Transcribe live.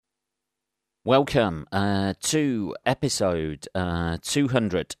Welcome to episode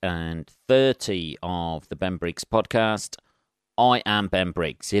 230 of the Ben Briggs podcast. I am Ben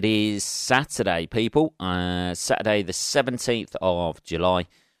Briggs. It is Saturday, people. Saturday the 17th of July,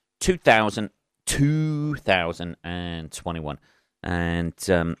 2021. And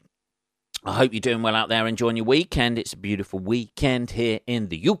I hope you're doing well out there, enjoying your weekend. It's a beautiful weekend here in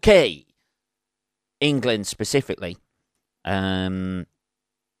the UK. England specifically.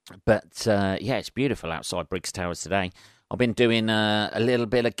 But it's beautiful outside Briggs Towers today. I've been doing a little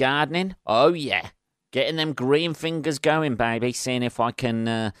bit of gardening. Oh, yeah. Getting them green fingers going, baby. Seeing if I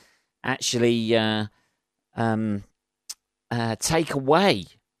can actually take away.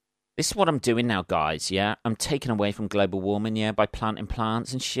 This is what I'm doing now, guys, yeah? I'm taking away from global warming, yeah, by planting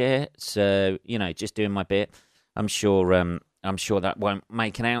plants and shit. So, just doing my bit. I'm sure that won't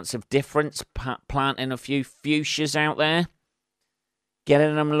make an ounce of difference. Planting a few fuchsias out there.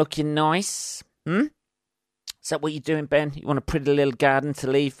 Getting them looking nice. Is that what you're doing, Ben? You want a pretty little garden to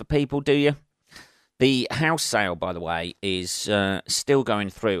leave for people, do you? The house sale, by the way, is still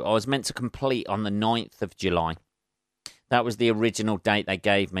going through. I was meant to complete on the 9th of July. That was the original date they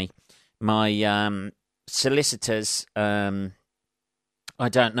gave me. My solicitors, I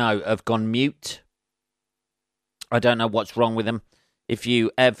don't know, have gone mute. I don't know what's wrong with them. If you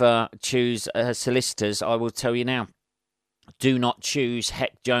ever choose solicitors, I will tell you now. Do not choose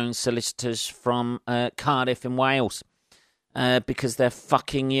Heck Jones solicitors from Cardiff in Wales because they're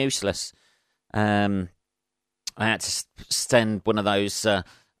fucking useless. I had to send one of those a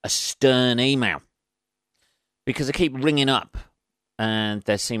stern email because I keep ringing up and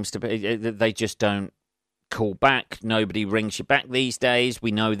there seems to be they just don't call back. Nobody rings you back these days.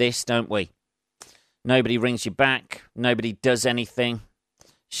 We know this, don't we? Nobody rings you back. Nobody does anything.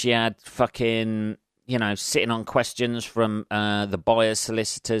 She had fucking... sitting on questions from the buyer's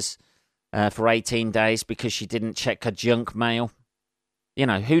solicitors for 18 days because she didn't check her junk mail.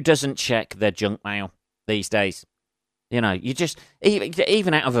 Who doesn't check their junk mail these days? You just,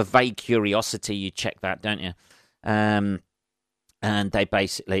 even out of a vague curiosity, you check that, don't you? And they're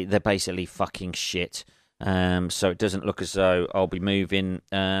basically fucking shit. So it doesn't look as though I'll be moving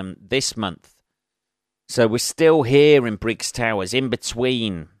this month. So we're still here in Briggs Towers, in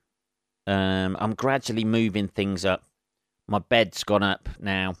between. I'm gradually moving things up. My bed's gone up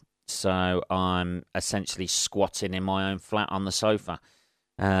now, so I'm essentially squatting in my own flat on the sofa.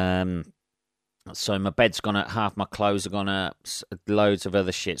 So my bed's gone up, half my clothes have gone up, loads of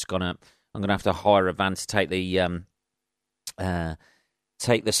other shit's gone up. I'm gonna have to hire a van to take the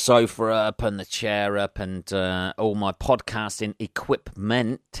sofa up and the chair up and all my podcasting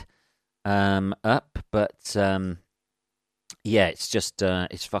equipment up, but. Yeah, it's just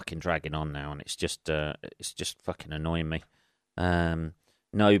it's fucking dragging on now, and it's just fucking annoying me.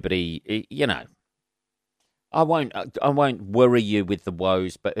 Nobody, I won't worry you with the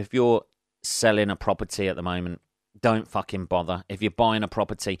woes, but if you're selling a property at the moment, don't fucking bother. If you're buying a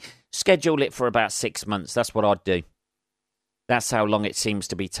property, schedule it for about 6 months. That's what I'd do. That's how long it seems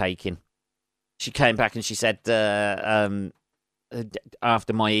to be taking. She came back and she said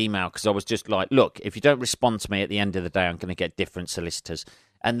after my email, because I was just like, look, if you don't respond to me at the end of the day, I'm going to get different solicitors.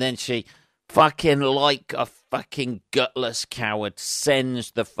 And then she fucking, like a fucking gutless coward,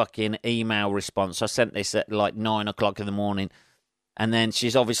 sends the fucking email response. I sent this at like 9 o'clock in the morning, and then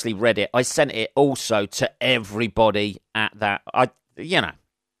she's obviously read it. I sent it also to everybody at that. I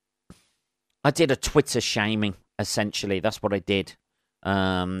did a Twitter shaming, essentially. That's what I did.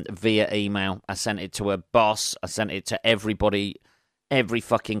 Via email. I sent it to her boss. I sent it to everybody, every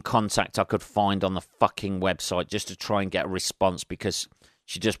fucking contact I could find on the fucking website just to try and get a response because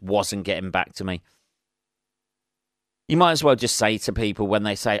she just wasn't getting back to me. You might as well just say to people when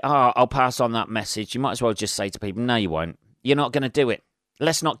they say, I'll pass on that message, you might as well just say to people, no, you won't. You're not going to do it.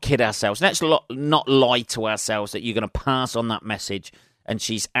 Let's not kid ourselves. Let's not lie to ourselves that you're going to pass on that message and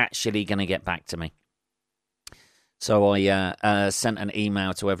she's actually going to get back to me. So I sent an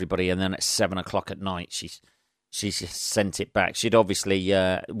email to everybody, and then at 7 o'clock at night, she sent it back. She'd obviously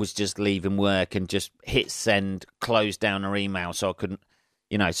was just leaving work and just hit send, closed down her email, so I couldn't,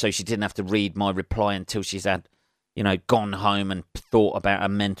 so she didn't have to read my reply until she's had, gone home and thought about her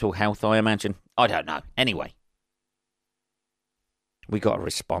mental health, I imagine. I don't know. Anyway, we got a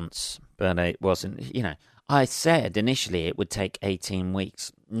response, but it wasn't, I said initially it would take 18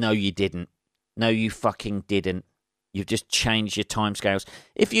 weeks. No, you didn't. No, you fucking didn't. You've just changed your timescales.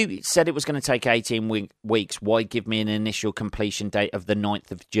 If you said it was going to take 18 weeks, why give me an initial completion date of the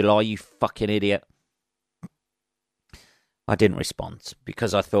 9th of July, you fucking idiot? I didn't respond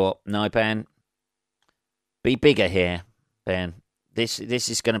because I thought, no, Ben, be bigger here, Ben. This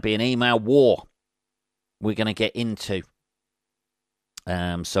is going to be an email war we're going to get into.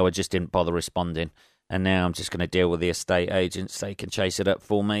 So I just didn't bother responding. And now I'm just going to deal with the estate agents. They can chase it up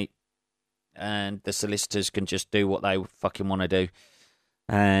for me. And the solicitors can just do what they fucking want to do.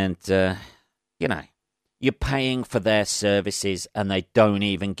 And, you know, you're paying for their services and they don't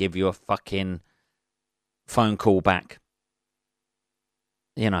even give you a fucking phone call back.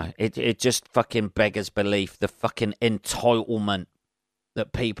 You know, it just fucking beggars belief. The fucking entitlement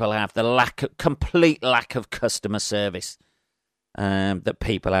that people have. The complete lack of customer service that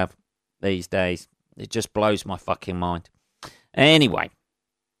people have these days. It just blows my fucking mind. Anyway,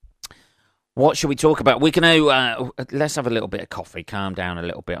 what should we talk about? We're going to, let's have a little bit of coffee, calm down a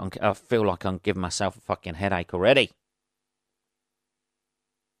little bit. I feel like I'm giving myself a fucking headache already.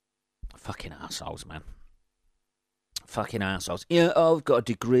 Fucking assholes, man. Fucking assholes. Yeah, I've got a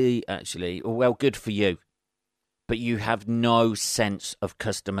degree, actually. Well, good for you. But you have no sense of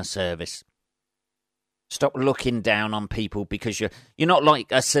customer service. Stop looking down on people because you're not like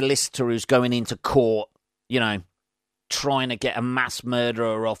a solicitor who's going into court, you know, trying to get a mass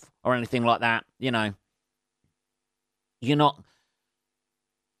murderer off or anything like that, you know. You're not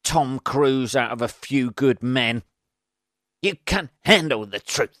Tom Cruise out of A Few Good Men. You can handle the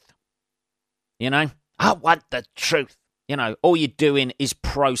truth. You know, I want the truth. You know, all you're doing is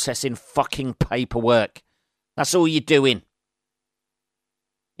processing fucking paperwork. That's all you're doing.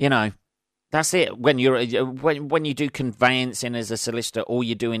 You know. That's it. When you do conveyancing as a solicitor, all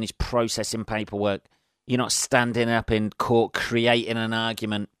you're doing is processing paperwork. You're not standing up in court creating an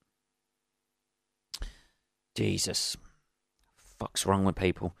argument. Jesus. Fuck's wrong with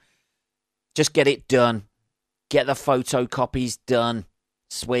people? Just get it done. Get the photocopies done.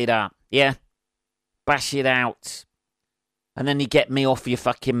 Sweetheart. Yeah? Bash it out. And then you get me off your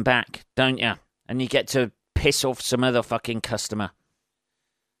fucking back, don't you? And you get to piss off some other fucking customer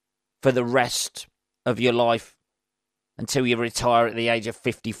for the rest of your life until you retire at the age of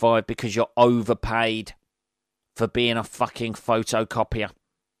 55 because you're overpaid for being a fucking photocopier.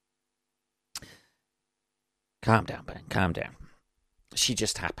 Calm down, Ben. Calm down. She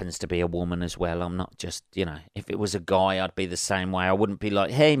just happens to be a woman as well. I'm not just, you know, if it was a guy, I'd be the same way. I wouldn't be like,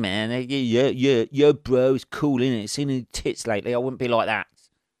 hey, man, yeah, bro, it's cool, innit? Seen any tits lately? I wouldn't be like that.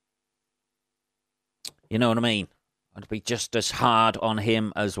 You know what I mean? I'd be just as hard on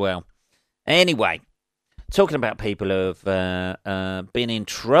him as well. Anyway, talking about people who've been in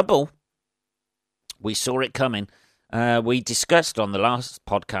trouble, we saw it coming. We discussed on the last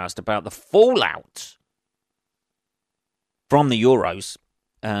podcast about the fallout from the Euros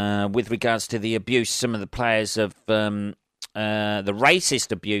with regards to the abuse some of the players of the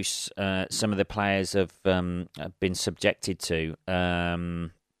racist abuse some of the players have been subjected to.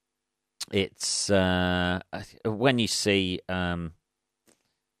 It's when you see,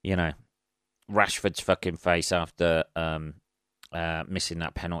 you know, Rashford's fucking face after missing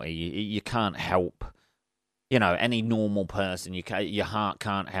that penalty, you can't help. You know, any normal person, your heart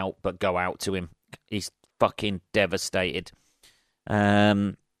can't help but go out to him. He's fucking devastated.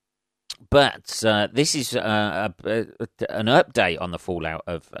 But this is an update on the fallout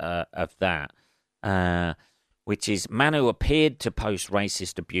of that. Which is Manu appeared to post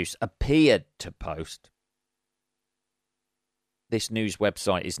racist abuse. Appeared to post. This news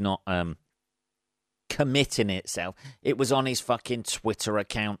website is not committing itself. It was on his fucking Twitter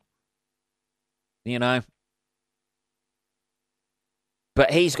account. You know?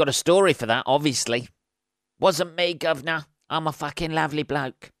 But he's got a story for that, obviously. Wasn't me, governor. I'm a fucking lovely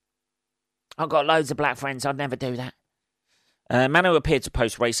bloke. I've got loads of black friends. I'd never do that. Manu appeared to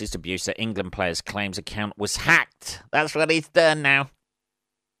post racist abuse at England players' claims account was hacked. That's what he's done now.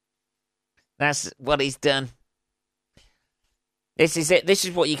 That's what he's done. This is it. This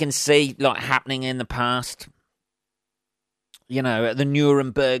is what you can see like happening in the past. You know, at the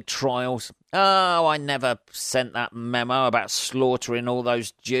Nuremberg trials. Oh, I never sent that memo about slaughtering all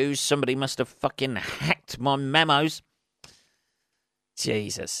those Jews. Somebody must have fucking hacked my memos.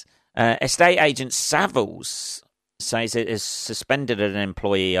 Jesus. Estate agent Savills says it has suspended an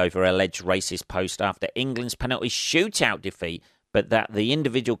employee over alleged racist post after England's penalty shootout defeat, but that the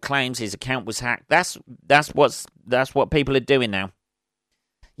individual claims his account was hacked. That's what people are doing now.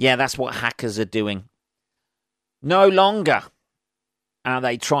 Yeah, that's what hackers are doing. No longer are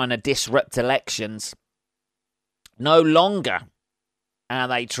they trying to disrupt elections. No longer are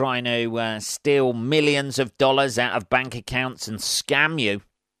they trying to steal millions of dollars out of bank accounts and scam you.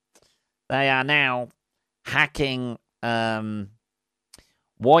 They are now hacking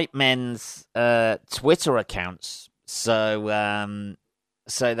white men's Twitter accounts so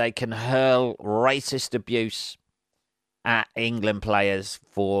they can hurl racist abuse at England players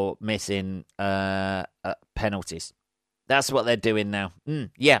for missing penalties. That's what they're doing now.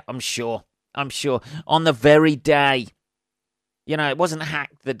 Yeah, I'm sure. On the very day, it wasn't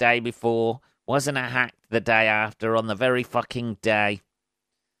hacked the day before, wasn't it hacked the day after, on the very fucking day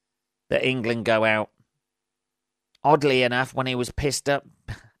that England go out. Oddly enough, when he was pissed up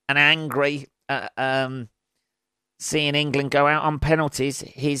and angry at seeing England go out on penalties,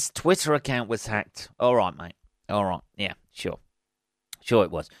 his Twitter account was hacked. All right, mate. All right. Yeah, sure. Sure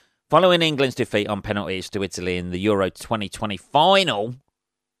it was. Following England's defeat on penalties to Italy in the Euro 2020 final,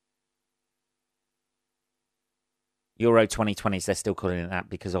 Euro 2020, they're still calling it that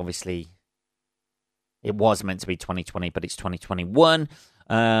because obviously it was meant to be 2020, but it's 2021.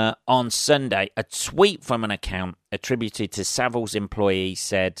 On Sunday, a tweet from an account attributed to Savills employee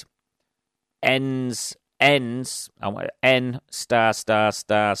said, N star star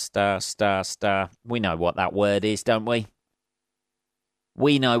star star star star. We know what that word is, don't we?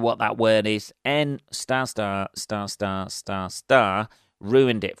 We know what that word is. N star star star star star star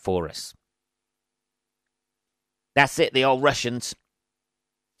ruined it for us. That's it, the old Russians.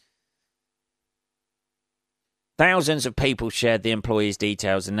 Thousands of people shared the employee's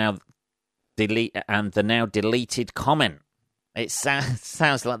details and the now deleted comment. It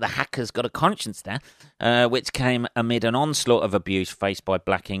sounds like the hackers got a conscience there, which came amid an onslaught of abuse faced by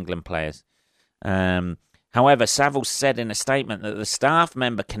Black England players. However, Savills said in a statement that the staff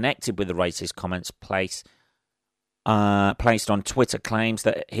member connected with the racist comments placed on Twitter claims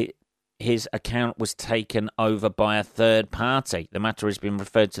that his account was taken over by a third party. The matter has been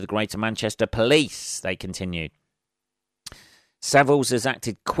referred to the Greater Manchester Police, they continued. Savills has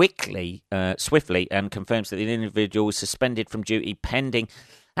acted swiftly, and confirms that the individual was suspended from duty pending.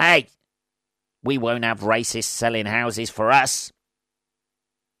 Hey, we won't have racists selling houses for us.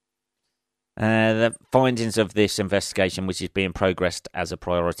 The findings of this investigation, which is being progressed as a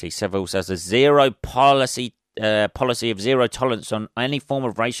priority, Savills has a policy of zero tolerance on any form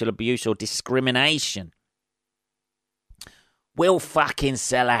of racial abuse or discrimination. We'll fucking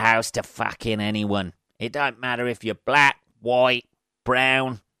sell a house to fucking anyone. It don't matter if you're black, white,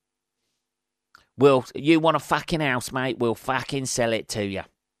 brown. You want a fucking house, mate? We'll fucking sell it to you.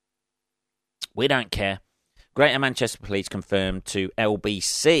 We don't care. Greater Manchester Police confirmed to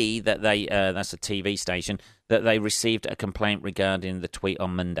LBC that that's a TV station, that they received a complaint regarding the tweet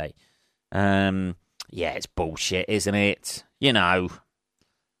on Monday. Yeah, it's bullshit, isn't it? That's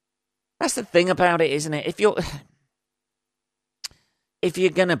the thing about it, isn't it? If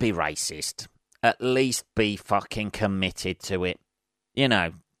you're gonna be racist, at least be fucking committed to it.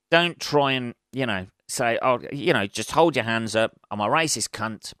 Don't try and, say, just hold your hands up. I'm a racist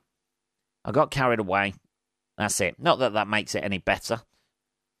cunt. I got carried away. That's it. Not that that makes it any better.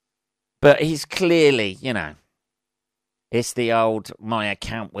 But he's clearly, it's the old, my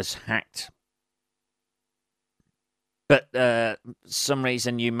account was hacked. But some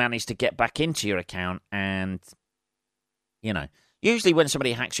reason you managed to get back into your account and, usually when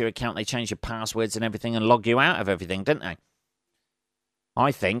somebody hacks your account, they change your passwords and everything and log you out of everything, don't they?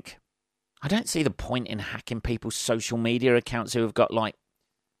 I don't see the point in hacking people's social media accounts who have got,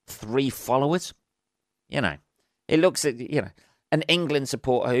 3 followers. It looks at, an England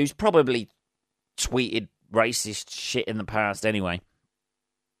supporter who's probably tweeted racist shit in the past anyway.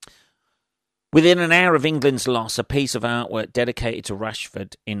 Within an hour of England's loss, a piece of artwork dedicated to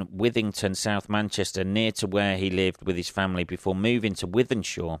Rashford in Withington, South Manchester, near to where he lived with his family before moving to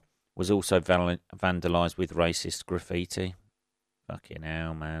Wythenshawe, was also vandalised with racist graffiti. Fucking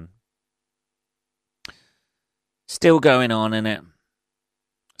hell, man. Still going on, innit?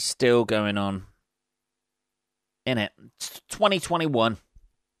 Still going on. Innit? 2021.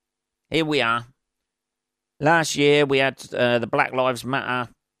 Here we are. Last year we had the Black Lives Matter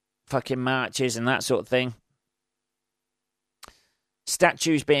fucking marches and that sort of thing.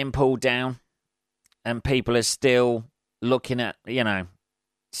 Statues being pulled down. And people are still looking at,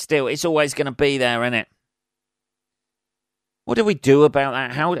 still, it's always going to be there, innit? What do we do about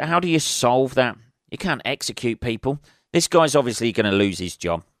that? How do you solve that? You can't execute people. This guy's obviously going to lose his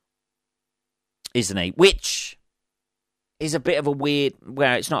job, isn't he? Which is a bit of a weird...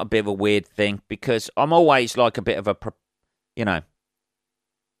 Well, it's not a bit of a weird thing, because I'm always a bit of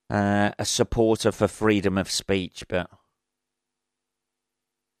a supporter for freedom of speech, but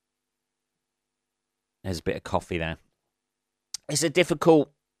there's a bit of coffee there. It's a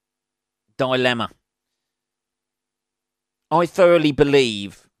difficult dilemma. I thoroughly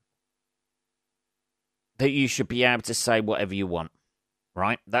believe that you should be able to say whatever you want,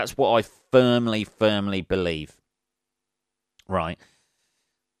 right? That's what I firmly believe, right?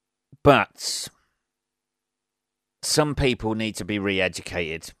 But some people need to be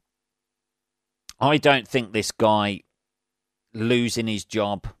re-educated. I don't think this guy losing his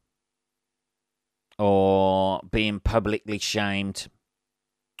job or being publicly shamed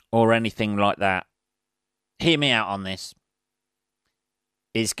or anything like that, hear me out on this,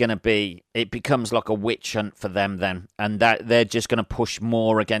 is going to be, it becomes like a witch hunt for them then, and that they're just going to push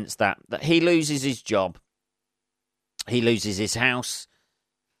more against that. That he loses his job, he loses his house,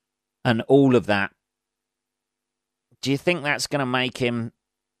 and all of that. Do you think that's going to make him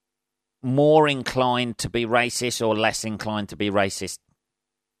more inclined to be racist or less inclined to be racist?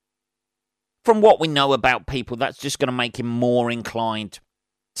 From what we know about people, that's just going to make him more inclined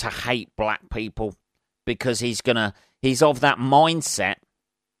to hate black people, because he's of that mindset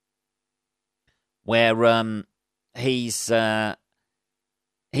where he's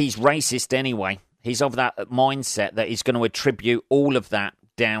racist anyway. He's of that mindset that he's going to attribute all of that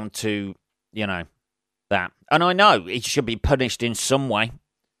down to, that. And I know it should be punished in some way.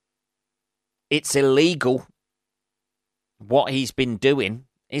 It's illegal what he's been doing,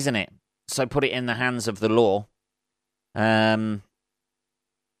 isn't it? So put it in the hands of the law.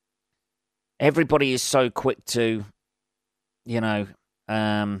 Everybody is so quick to, I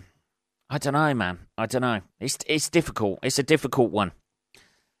don't know, man. I don't know. It's difficult. It's a difficult one.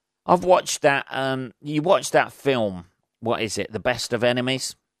 I've watched that. You watched that film. What is it? The Best of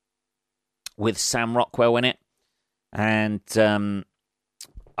Enemies, with Sam Rockwell in it, and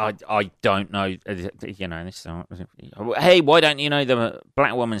I don't know. This. Hey, why don't you know the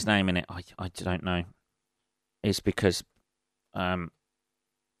black woman's name in it? I don't know. It's because I'm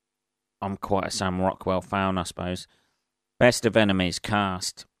quite a Sam Rockwell fan, I suppose. Best of Enemies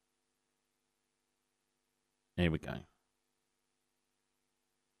cast. Here we go.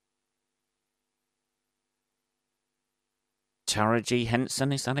 Taraji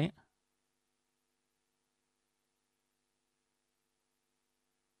Henson, is that it?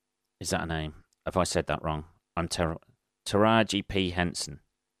 Is that a name? Have I said that wrong? I'm Taraji P. Henson.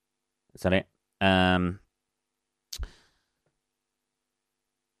 Is that it?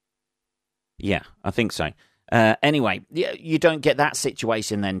 Yeah, I think so. Anyway, you don't get that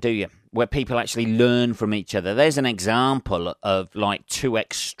situation then, do you? Where people actually learn from each other. There's an example of like two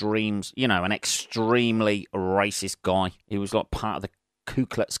extremes, an extremely racist guy. He was like part of the Ku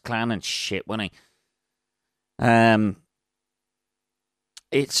Klux Klan and shit, wasn't he?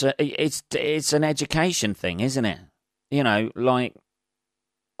 It's an education thing, isn't it? Like,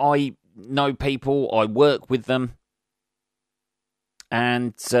 I know people, I work with them,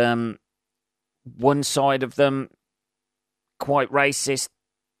 and one side of them quite racist,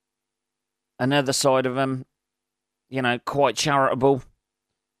 another side of them, quite charitable.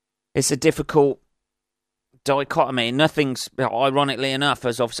 It's a difficult dichotomy. Nothing's, ironically enough,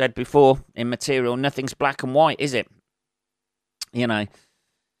 as I've said before in material, nothing's black and white, is it?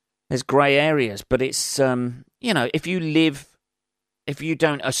 There's grey areas, but it's, if you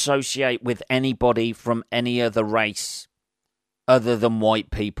don't associate with anybody from any other race other than white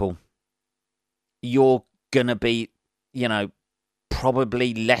people, you're going to be,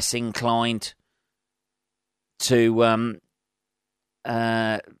 probably less inclined to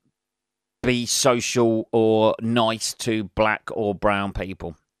be social or nice to black or brown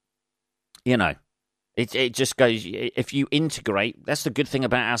people. It just goes, if you integrate, that's the good thing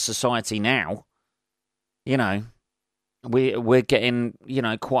about our society now. We're getting,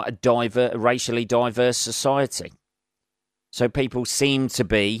 quite a racially diverse society. So people seem to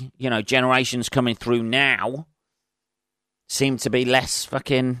be, generations coming through now seem to be less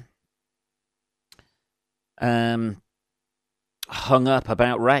fucking hung up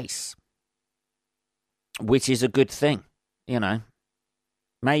about race, which is a good thing,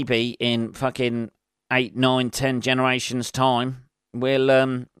 Maybe in fucking 8, 9, 10 generations' time,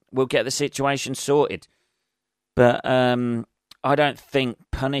 we'll get the situation sorted. But I don't think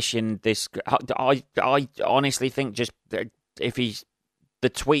punishing this. I honestly think just if the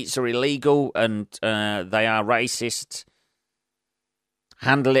tweets are illegal and they are racist,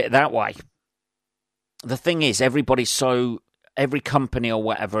 handle it that way. The thing is, every company or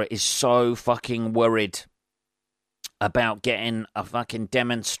whatever is so fucking worried about getting a fucking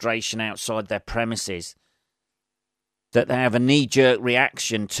demonstration outside their premises that they have a knee-jerk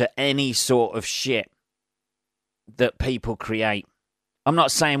reaction to any sort of shit that people create. I'm not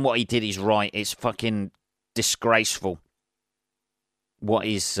saying what he did is right. It's fucking disgraceful what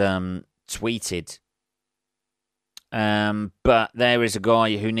is tweeted. But there is a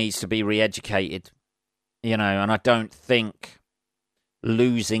guy who needs to be re-educated, and I don't think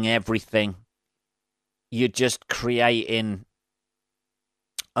losing everything, you're just creating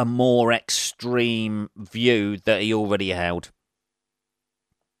a more extreme view that he already held.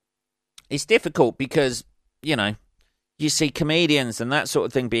 It's difficult because, you know, you see comedians and that sort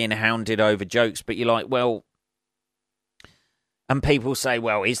of thing being hounded over jokes, but you're like, well, and people say,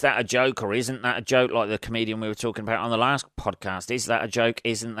 well, is that a joke or isn't that a joke? Like the comedian we were talking about on the last podcast. Is that a joke?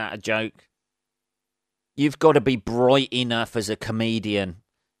 Isn't that a joke? You've got to be bright enough as a comedian.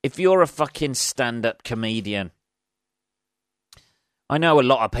 If you're a fucking stand-up comedian, I know a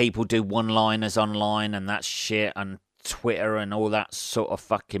lot of people do one-liners online and that shit and Twitter and all that sort of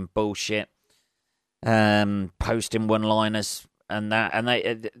fucking bullshit. Posting one-liners and that,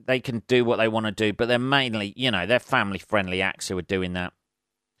 and they can do what they want to do, but they're mainly, you know, they're family-friendly acts who are doing that.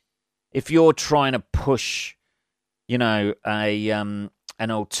 If you're trying to push, you know, an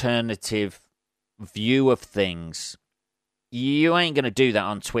alternative view of things, you ain't going to do that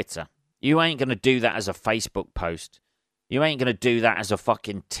on Twitter. You ain't going to do that as a Facebook post. You ain't going to do that as a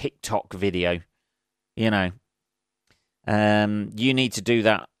fucking TikTok video, you know. You need to do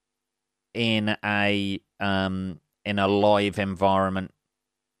that in a live environment,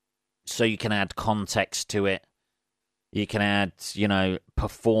 so you can add context to it. You can add, you know,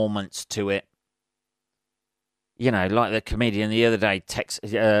 performance to it. You know, like the comedian the other day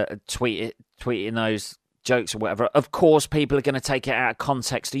tweeting those jokes or whatever. Of course, people are going to take it out of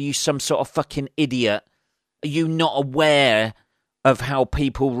context. Are you some sort of fucking idiot? Are you not aware of how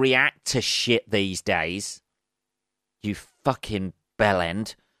people react to shit these days? You fucking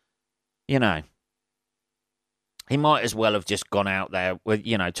bellend. You know, he might as well have just gone out there with,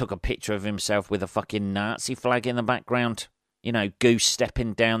 you know, took a picture of himself with a fucking Nazi flag in the background. You know, goose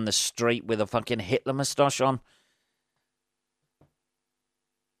stepping down the street with a fucking Hitler moustache on.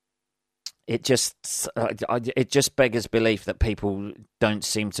 It just beggars belief that people don't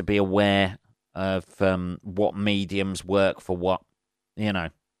seem to be aware of what mediums work for what. You know,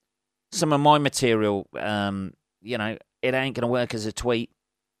 some of my material, you know, it ain't going to work as a tweet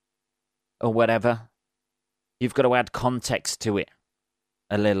or whatever. You've got to add context to it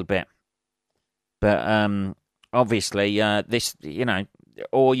a little bit. But obviously, this, you know,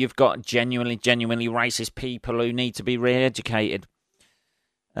 or you've got genuinely racist people who need to be re-educated.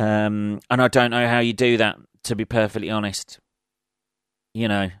 And I don't know how you do that, to be perfectly honest. You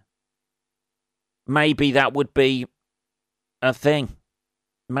know, maybe that would be a thing.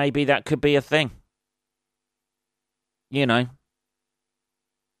 Maybe that could be a thing. You know,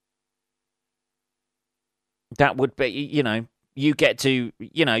 that would be, you know, you get to,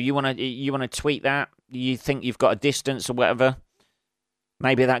 you know, you want to tweet that, you think you've got a distance or whatever.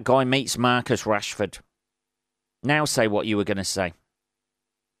 Maybe that guy meets Marcus Rashford. Now say what you were going to say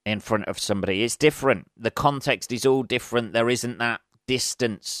in front of somebody. It's different. The context is all different. There isn't that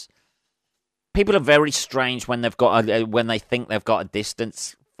distance. People are very strange when when they think they've got a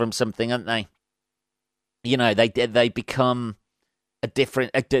distance from something, aren't they? You know, they become a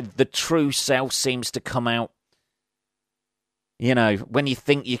different. The true self seems to come out. You know, when you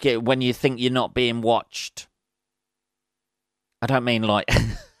think you're not being watched. I don't mean like.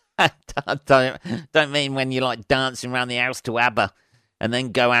 don't mean when you're like dancing around the house to ABBA, and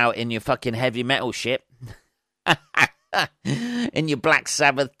then go out in your fucking heavy metal shit. In your Black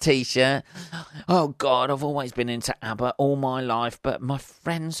Sabbath t-shirt. Oh, God, I've always been into ABBA all my life, but my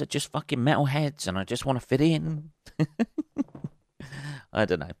friends are just fucking metalheads, and I just want to fit in. I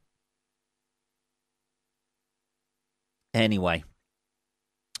don't know. Anyway,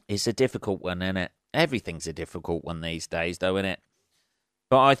 it's a difficult one, isn't it? Everything's a difficult one these days, though, isn't it?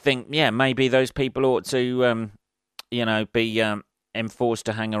 But I think, yeah, maybe those people ought to, you know, be enforced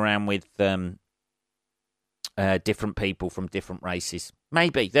to hang around with different people from different races.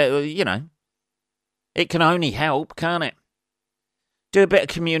 Maybe, you know, it can only help, can't it? Do a bit of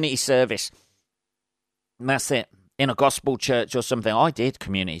community service. And that's it. In a gospel church or something. I did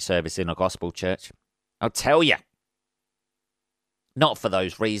community service in a gospel church. I'll tell you. Not for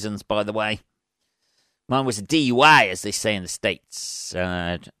those reasons, by the way. Mine was a DUI, as they say in the States.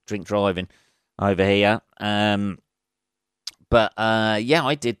 Drink driving over here. But, yeah,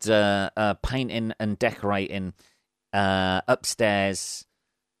 I did painting and decorating upstairs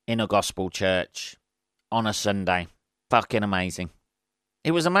in a gospel church on a Sunday. Fucking amazing.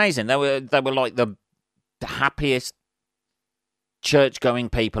 It was amazing. They were like the happiest church-going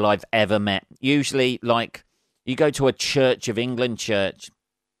people I've ever met. Usually, like, you go to a Church of England church,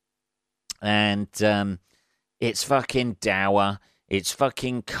 and it's fucking dour. It's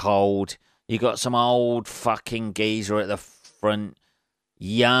fucking cold. You got some old fucking geezer at the front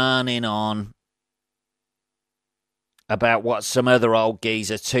yarning on about what some other old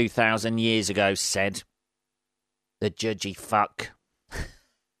geezer 2,000 years ago said. The judgy fuck.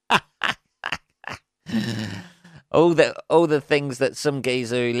 All the things that some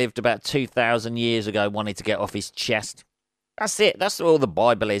geezer who lived about 2,000 years ago wanted to get off his chest. That's it. That's all the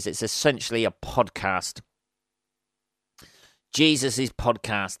Bible is. It's essentially a podcast. Jesus'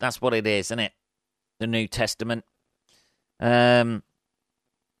 podcast. That's what it is, isn't it? The New Testament. And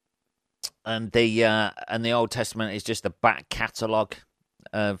the Old Testament is just the back catalogue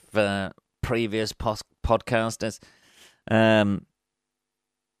of previous podcasters.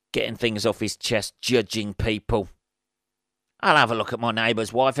 Getting things off his chest, judging people. I'll have a look at my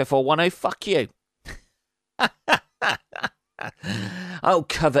neighbour's wife if I want to. Fuck you. I'll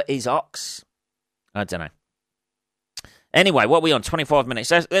cover his ox. I don't know. Anyway, what are we on? 25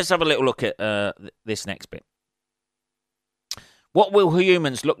 minutes. Let's have a little look at this next bit. What will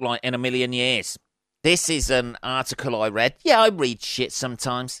humans look like in a million years? This is an article I read. Yeah, I read shit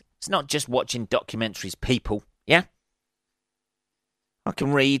sometimes. It's not just watching documentaries, people. Yeah? I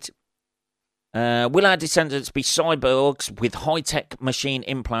can read. Will our descendants be cyborgs with high-tech machine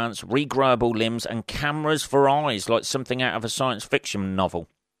implants, regrowable limbs, and cameras for eyes, like something out of a science fiction novel?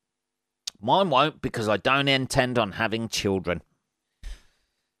 Mine won't, because I don't intend on having children.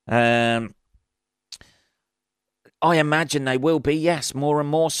 I imagine they will be, yes, more and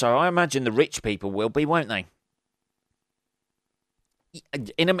more so. I imagine the rich people will be, won't they?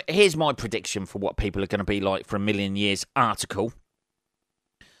 Here's my prediction for what people are going to be like for a million years article.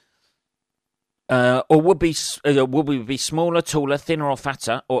 Or would we be smaller, taller, thinner or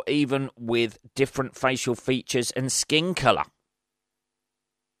fatter, or even with different facial features and skin colour?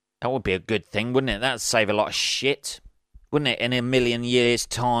 That would be a good thing, wouldn't it? That'd save a lot of shit, wouldn't it, in a million years'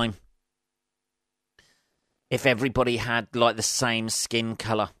 time? If everybody had, like, the same skin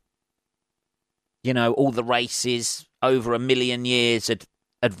colour. You know, all the races over a million years had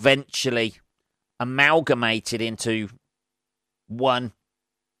eventually amalgamated into one.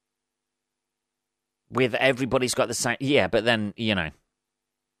 With everybody's got the same... Yeah, but then, you know...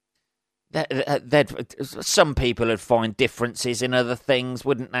 Some people would find differences in other things,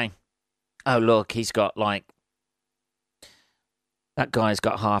 wouldn't they? Oh, look, he's got, like... That guy's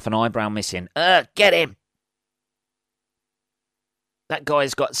got half an eyebrow missing. Get him! That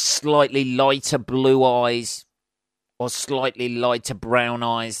guy's got slightly lighter blue eyes or slightly lighter brown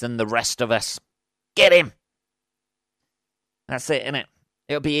eyes than the rest of us. Get him! That's it, innit?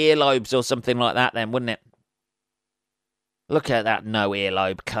 It'll be earlobes or something like that then, wouldn't it? Look at that no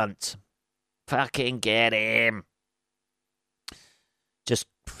earlobe cunt. Fucking get him. Just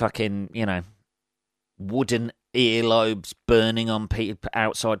fucking, you know, wooden earlobes burning on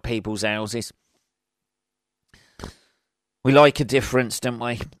outside people's houses. We like a difference, don't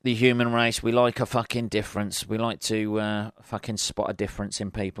we? The human race, we like a fucking difference. We like to fucking spot a difference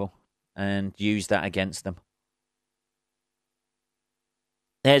in people and use that against them.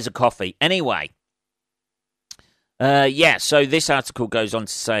 There's a coffee. Anyway. So this article goes on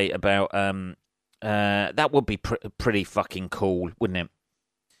to say about... that would be pretty fucking cool, wouldn't it?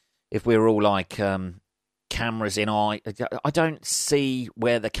 If we were all like cameras in eye. I don't see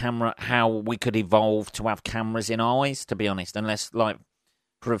how we could evolve to have cameras in eyes, to be honest, unless, like,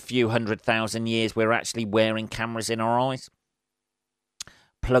 for a few 100,000 years we're actually wearing cameras in our eyes.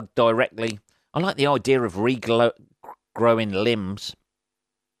 Plugged directly. I like the idea of regrowing limbs.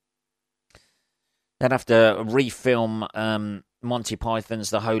 They'd have to refilm Monty Python's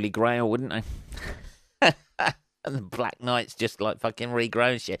The Holy Grail, wouldn't they? And the Black Knight's just like fucking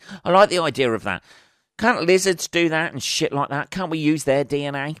regrown shit. I like the idea of that. Can't lizards do that and shit like that? Can't we use their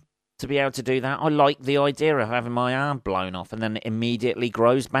DNA to be able to do that? I like the idea of having my arm blown off and then it immediately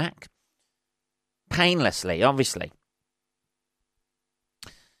grows back. Painlessly, obviously.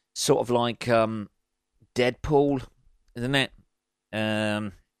 Sort of like Deadpool, isn't it?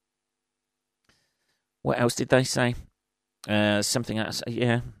 What else did they say? Something else.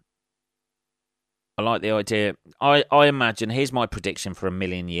 Yeah. I like the idea. I imagine. Here's my prediction for a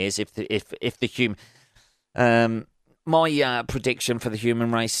million years. If the human, my prediction for the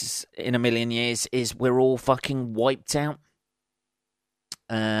human race in a million years is we're all fucking wiped out,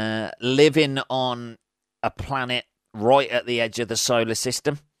 living on a planet right at the edge of the solar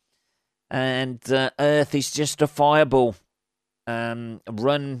system, and Earth is just a fireball,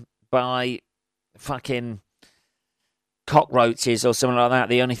 run by fucking cockroaches or something like that.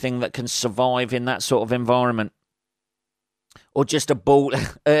 The only thing that can survive in that sort of environment. Or just a ball.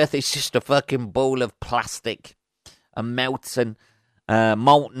 Earth is just a fucking ball of plastic. A molten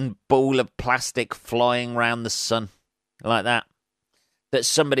ball of plastic flying around the sun. Like that. That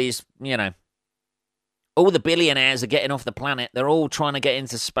somebody's, you know. All the billionaires are getting off the planet. They're all trying to get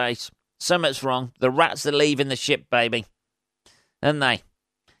into space. Something's wrong. The rats are leaving the ship, baby. Aren't they?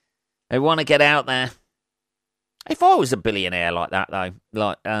 They want to get out there. If I was a billionaire like that, though,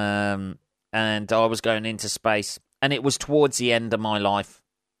 and I was going into space, and it was towards the end of my life,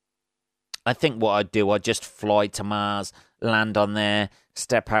 I think what I'd do, I'd just fly to Mars, land on there,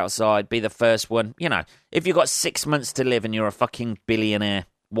 step outside, be the first one. You know, if you've got 6 months to live and you're a fucking billionaire,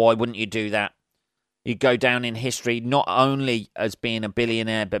 why wouldn't you do that? You go down in history not only as being a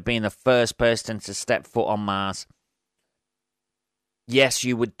billionaire, but being the first person to step foot on Mars. Yes,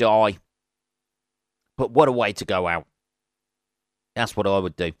 you would die. But what a way to go out. That's what I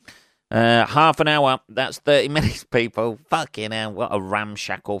would do. Half an hour, that's 30 minutes, people. Fucking hell, what a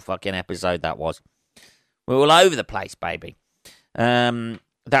ramshackle fucking episode that was. We're all over the place, baby. That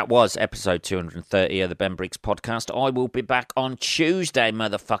was episode 230 of the Ben Briggs podcast. I will be back on Tuesday,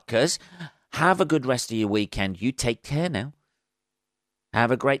 motherfuckers. Have a good rest of your weekend. You take care now.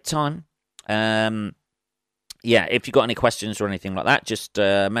 Have a great time. Yeah, if you've got any questions or anything like that, just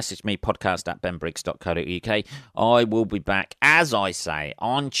message me, podcast@benbriggs.co.uk. I will be back, as I say,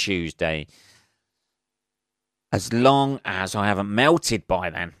 on Tuesday, as long as I haven't melted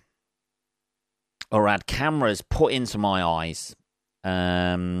by then or had cameras put into my eyes.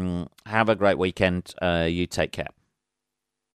 Have a great weekend. You take care.